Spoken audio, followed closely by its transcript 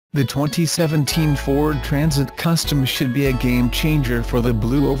The 2017 Ford Transit Custom should be a game-changer for the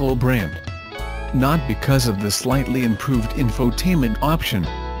Blue Oval brand. Not because of the slightly improved infotainment option.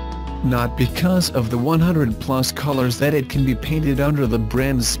 Not because of the 100-plus colors that it can be painted under the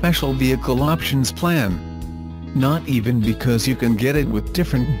brand's special vehicle options plan. Not even because you can get it with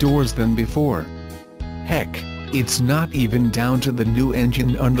different doors than before. Heck, it's not even down to the new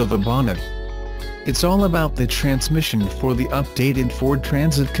engine under the bonnet. It's all about the transmission for the updated Ford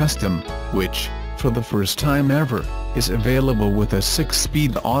Transit Custom, which, for the first time ever, is available with a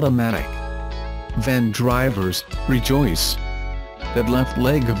 6-speed automatic. Then drivers, rejoice! That left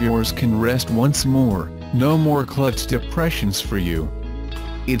leg of yours can rest once more, no more clutch depressions for you.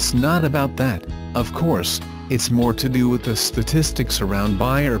 It's not about that, of course, it's more to do with the statistics around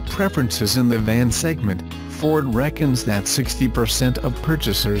buyer preferences in the van segment. Ford reckons that 60% of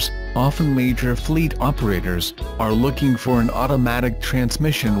purchasers, often major fleet operators, are looking for an automatic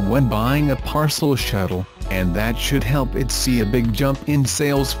transmission when buying a parcel shuttle, and that should help it see a big jump in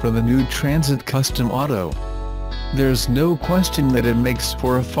sales for the new Transit Custom Auto. There's no question that it makes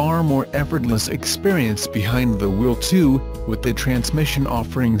for a far more effortless experience behind the wheel too, with the transmission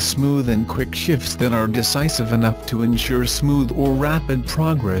offering smooth and quick shifts that are decisive enough to ensure smooth or rapid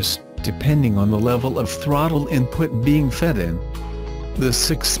progress, depending on the level of throttle input being fed in. The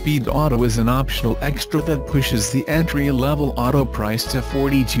 6-speed auto is an optional extra that pushes the entry-level auto price to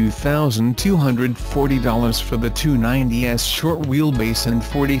 $42,240 for the 290S short wheelbase and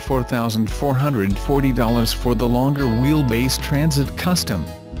 $44,440 for the longer wheelbase Transit Custom.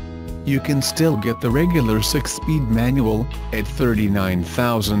 You can still get the regular 6-speed manual, at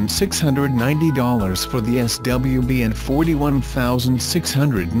 $39,690 for the SWB and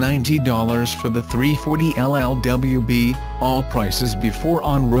 $41,690 for the 340 LLWB, all prices before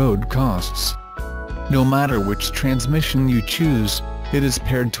on-road costs. No matter which transmission you choose, it is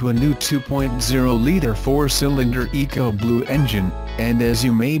paired to a new 2.0-liter 4-cylinder EcoBlue engine, and as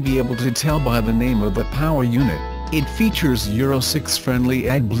you may be able to tell by the name of the power unit, it features Euro 6 friendly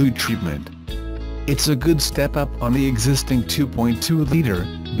AdBlue treatment. It's a good step up on the existing 2.2-liter,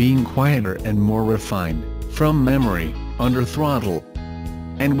 being quieter and more refined, from memory, under throttle.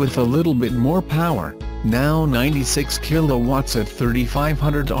 And with a little bit more power, now 96 kilowatts at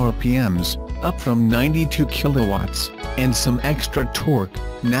 3,500 RPMs, up from 92 kilowatts, and some extra torque,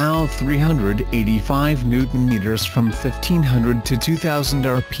 now 385 Nm from 1500 to 2000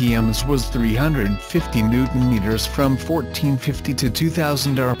 RPMs was 350 Nm from 1450 to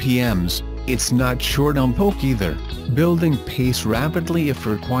 2000 RPMs, it's not short on poke either, building pace rapidly if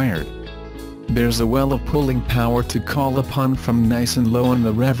required. There's a well of pulling power to call upon from nice and low on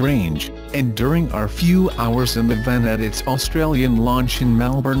the rev range, and during our few hours in the van at its Australian launch in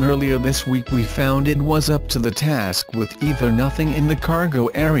Melbourne earlier this week we found it was up to the task with either nothing in the cargo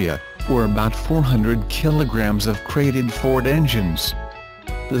area, or about 400 kilograms of crated Ford engines.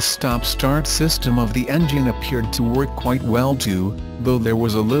 The stop-start system of the engine appeared to work quite well too, though there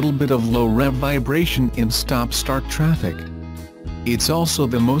was a little bit of low rev vibration in stop-start traffic. It's also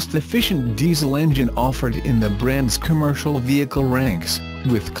the most efficient diesel engine offered in the brand's commercial vehicle ranks,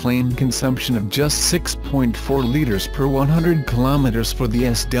 with claimed consumption of just 6.4 liters per 100 kilometers for the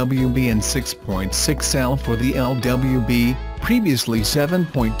SWB and 6.6L for the LWB, previously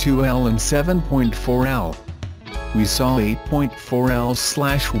 7.2L and 7.4L. We saw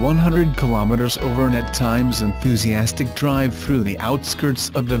 8.4L/100 kilometers over an at times enthusiastic drive through the outskirts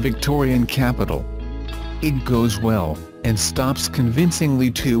of the Victorian capital. It goes well, and stops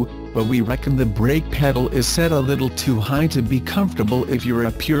convincingly too, but we reckon the brake pedal is set a little too high to be comfortable if you're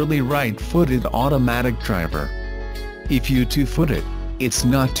a purely right-footed automatic driver. If you two-foot it, it's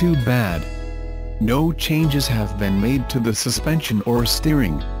not too bad. No changes have been made to the suspension or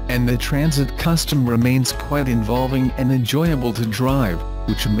steering, and the Transit Custom remains quite involving and enjoyable to drive,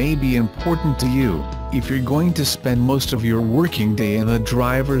 which may be important to you, if you're going to spend most of your working day in the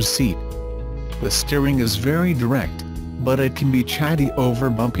driver's seat. The steering is very direct, but it can be chatty over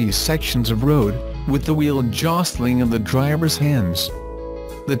bumpy sections of road, with the wheel jostling in the driver's hands.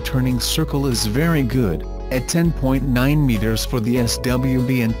 The turning circle is very good, at 10.9 meters for the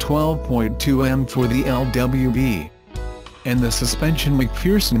SWB and 12.2 m for the LWB. And the suspension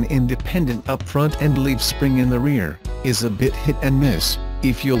McPherson independent up front and leaf spring in the rear, is a bit hit and miss,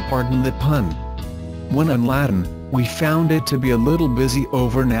 if you'll pardon the pun. When unladen, we found it to be a little busy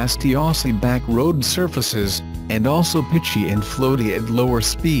over nasty Aussie back road surfaces, and also pitchy and floaty at lower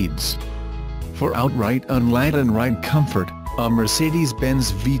speeds. For outright unladen ride comfort, a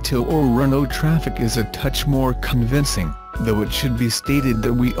Mercedes-Benz Vito or Renault Trafic is a touch more convincing, though it should be stated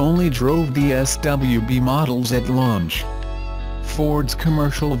that we only drove the SWB models at launch. Ford's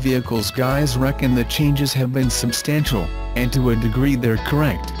commercial vehicles guys reckon the changes have been substantial, and to a degree they're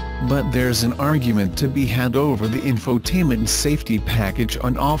correct, but there's an argument to be had over the infotainment safety package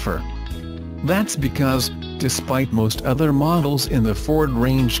on offer. That's because, despite most other models in the Ford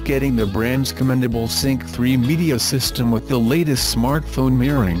range getting the brand's commendable Sync 3 media system with the latest smartphone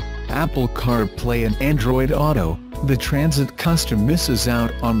mirroring, Apple CarPlay and Android Auto, the Transit Custom misses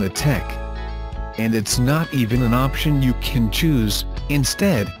out on the tech. And it's not even an option you can choose.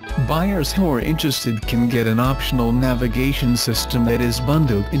 Instead, buyers who are interested can get an optional navigation system that is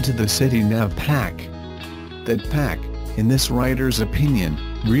bundled into the City Nav pack. That pack, in this writer's opinion,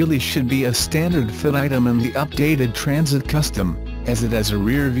 really should be a standard fit item in the updated Transit Custom, as it has a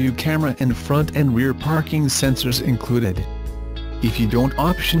rear-view camera and front and rear parking sensors included. If you don't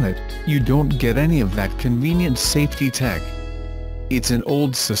option it, you don't get any of that convenient safety tech. It's an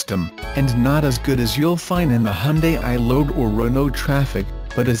old system, and not as good as you'll find in the Hyundai iLoad or Renault Traffic,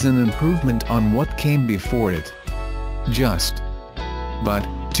 but is an improvement on what came before it. But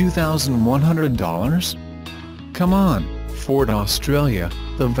 $2,100? Come on, Ford Australia,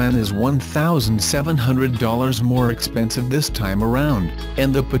 the van is $1,700 more expensive this time around,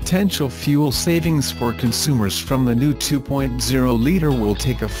 and the potential fuel savings for consumers from the new 2.0-liter will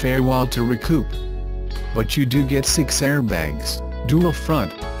take a fair while to recoup. But you do get 6 airbags, dual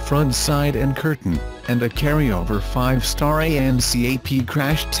front, side and curtain, and a carryover 5-star ANCAP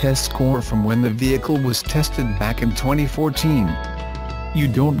crash test score from when the vehicle was tested back in 2014. You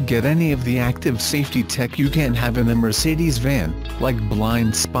don't get any of the active safety tech you can have in a Mercedes van, like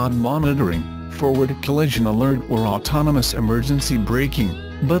blind spot monitoring, forward collision alert or autonomous emergency braking,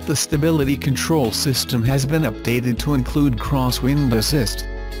 but the stability control system has been updated to include crosswind assist.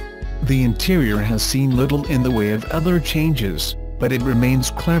 The interior has seen little in the way of other changes, but it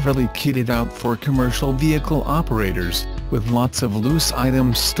remains cleverly kitted out for commercial vehicle operators, with lots of loose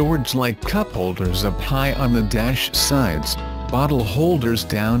items storage like cup holders up high on the dash sides, bottle holders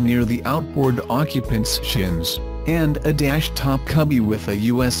down near the outboard occupant's shins, and a dash top cubby with a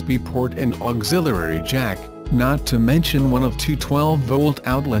USB port and auxiliary jack, not to mention one of two 12-volt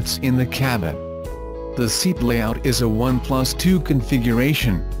outlets in the cabin. The seat layout is a 1+2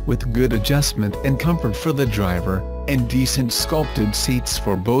 configuration, with good adjustment and comfort for the driver, and decent sculpted seats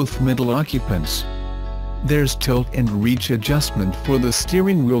for both middle occupants. There's tilt and reach adjustment for the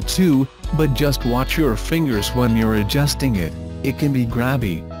steering wheel too, but just watch your fingers when you're adjusting it, it can be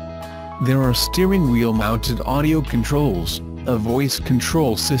grabby. There are steering wheel mounted audio controls, a voice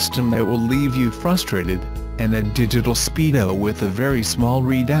control system that will leave you frustrated, and a digital speedo with a very small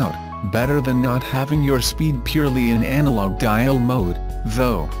readout, better than not having your speed purely in analog dial mode,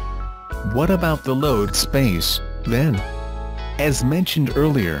 though. What about the load space, then? As mentioned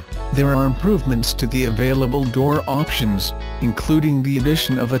earlier, there are improvements to the available door options, including the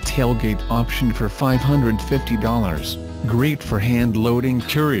addition of a tailgate option for $550, great for hand-loading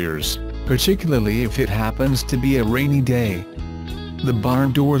couriers, particularly if it happens to be a rainy day. The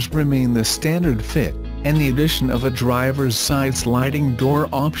barn doors remain the standard fit, and the addition of a driver's side sliding door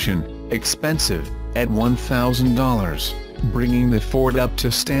option, expensive, at $1,000, bringing the Ford up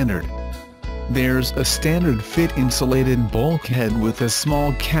to standard. There's a standard fit insulated bulkhead with a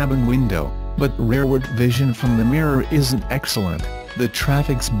small cabin window, but rearward vision from the mirror isn't excellent. The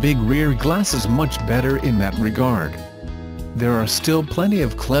Traffic's big rear glass is much better in that regard. There are still plenty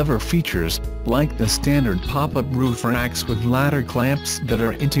of clever features, like the standard pop-up roof racks with ladder clamps that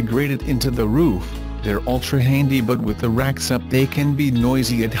are integrated into the roof. They're ultra handy, but with the racks up they can be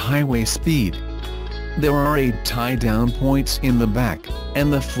noisy at highway speed. There are 8 tie-down points in the back,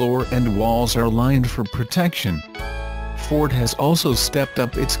 and the floor and walls are lined for protection. Ford has also stepped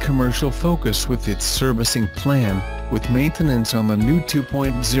up its commercial focus with its servicing plan, with maintenance on the new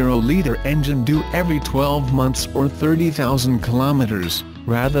 2.0-liter engine due every 12 months or 30,000 kilometers,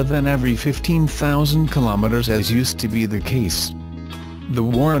 rather than every 15,000 kilometers as used to be the case. The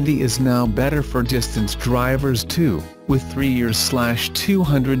warranty is now better for distance drivers too, with 3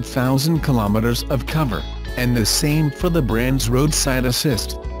 years/200,000 kilometers of cover, and the same for the brand's roadside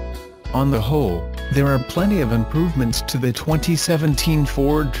assist. On the whole, there are plenty of improvements to the 2017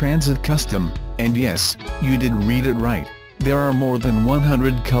 Ford Transit Custom, and yes, you did read it right, there are more than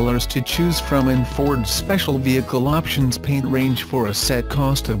 100 colors to choose from in Ford's special vehicle options paint range for a set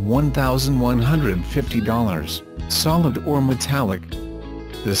cost of $1,150, solid or metallic.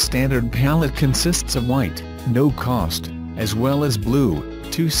 The standard palette consists of white, no cost, as well as blue,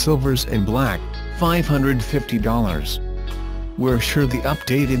 2 silvers and black, $550. We're sure the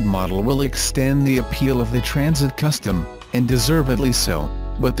updated model will extend the appeal of the Transit Custom, and deservedly so,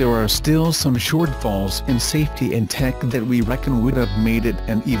 but there are still some shortfalls in safety and tech that we reckon would have made it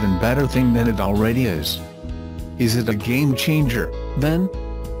an even better thing than it already is. Is it a game changer, then?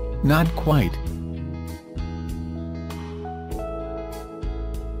 Not quite.